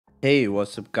Hey,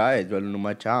 what's up guys? Welcome to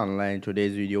my channel, and in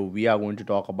today's video we are going to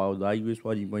talk about the iOS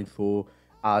 14.4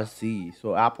 RC.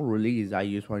 So Apple released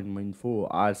iOS 14.4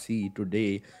 RC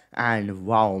today, and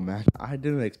wow man, I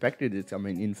didn't expect it. I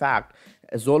mean, in fact,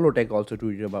 Zolotech also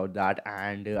tweeted about that,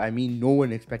 and I mean no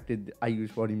one expected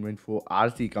iOS 14.4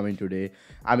 RC coming today.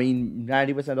 I mean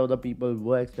 90% of the people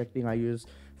were expecting iOS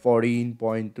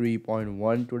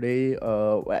 14.3.1 today,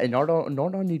 and not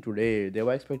only today, they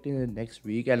were expecting it next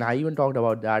week, and I even talked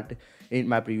about that in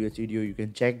my previous video. You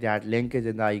can check that, link is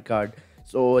in the icard.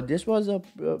 So this was a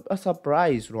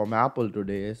surprise from Apple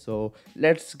today. So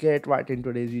let's get right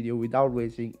into today's video without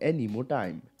wasting any more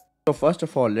time. So first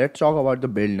of all, let's talk about the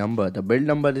build number. The build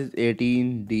number is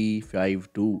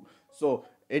 18D52. So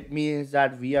it means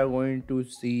that we are going to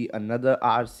see another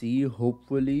RC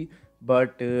hopefully,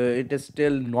 but it is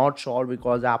still not sure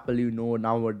because Apple,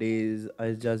 nowadays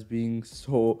is just being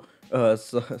so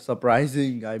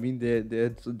surprising. I mean, they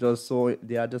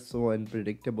are just so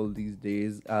unpredictable these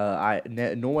days.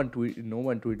 No one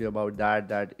tweeted about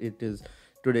that it is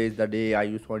today is the day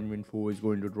iOS 1.4 is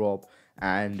going to drop,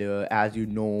 and as you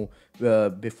know,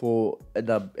 before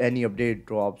the any update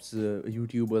drops,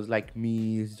 YouTubers like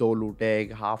me,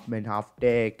 Zolotech, Half Man Half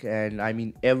Tech, and I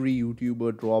mean every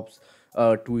YouTuber drops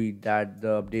a tweet that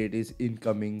the update is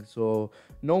incoming. So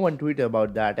no one tweeted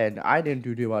about that, and I didn't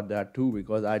tweet about that too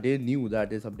because I didn't knew that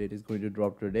this update is going to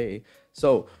drop today.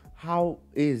 So how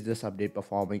is this update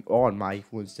performing on my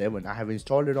iPhone 7? I have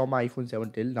installed it on my iPhone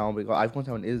 7 till now because iPhone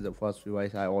 7 is the first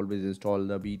device I always install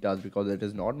the betas because it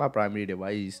is not my primary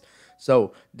device.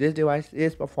 So this device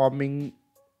is performing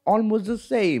almost the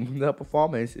same. The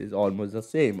performance is almost the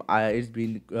same. It's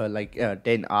been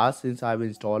 10 hours since I've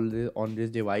installed it on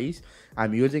this device.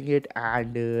 I'm using it,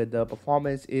 and the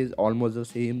performance is almost the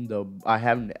same. I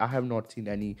have not seen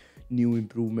any new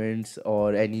improvements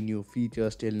or any new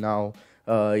features till now.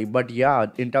 But yeah,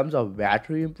 in terms of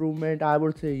battery improvement, I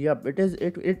would say yep,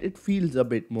 it feels a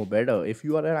bit more better. If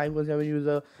you are an iPhone 7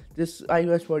 user, this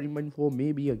iOS 14.4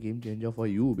 may be a game changer for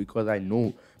you because I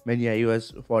know many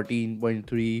iOS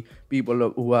 14.3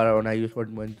 people who are on iOS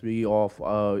 14.3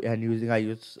 of and using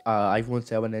iPhone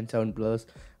 7 and 7 Plus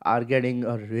are getting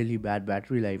a really bad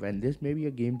battery life, and this may be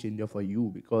a game changer for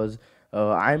you because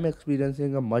I'm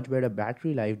experiencing a much better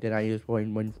battery life than iOS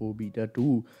 14.4 beta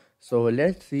 2. So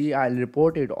let's see, I'll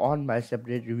report it on my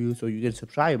separate review, so you can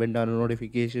subscribe and turn on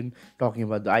notification. Talking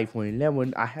about the iPhone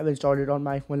 11, I have installed it on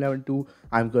my iPhone 11 too.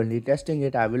 I'm currently testing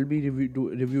it. I will be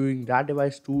reviewing that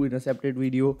device too in a separate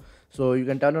video, so you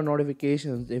can turn on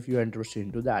notifications if you're interested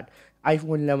into that.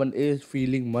 iPhone 11 is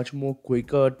feeling much more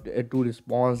quicker to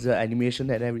response. The animation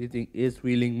and everything is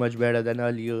feeling much better than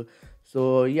earlier.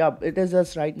 So yeah, it is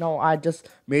just right now. I just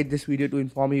made this video to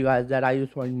inform you guys that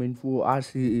iOS 1.4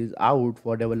 RC is out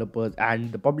for developers,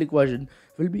 and the public version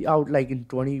will be out like in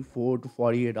 24 to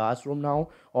 48 hours from now,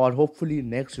 or hopefully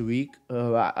next week.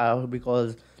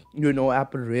 Because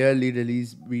Apple rarely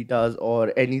release betas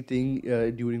or anything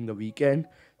during the weekend.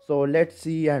 So let's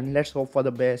see and let's hope for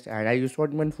the best. And iOS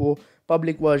 1.4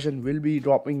 public version will be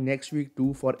dropping next week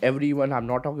too for everyone. I'm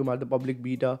not talking about the public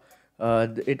beta.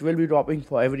 It will be dropping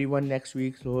for everyone next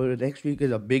week. So next week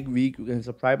is a big week. You can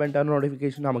subscribe and turn on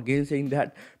notification. I'm again saying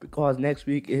that because next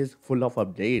week is full of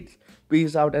updates.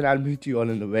 Peace out, and I'll meet you all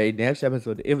in the very next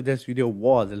episode if this video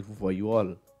was helpful for you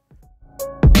all.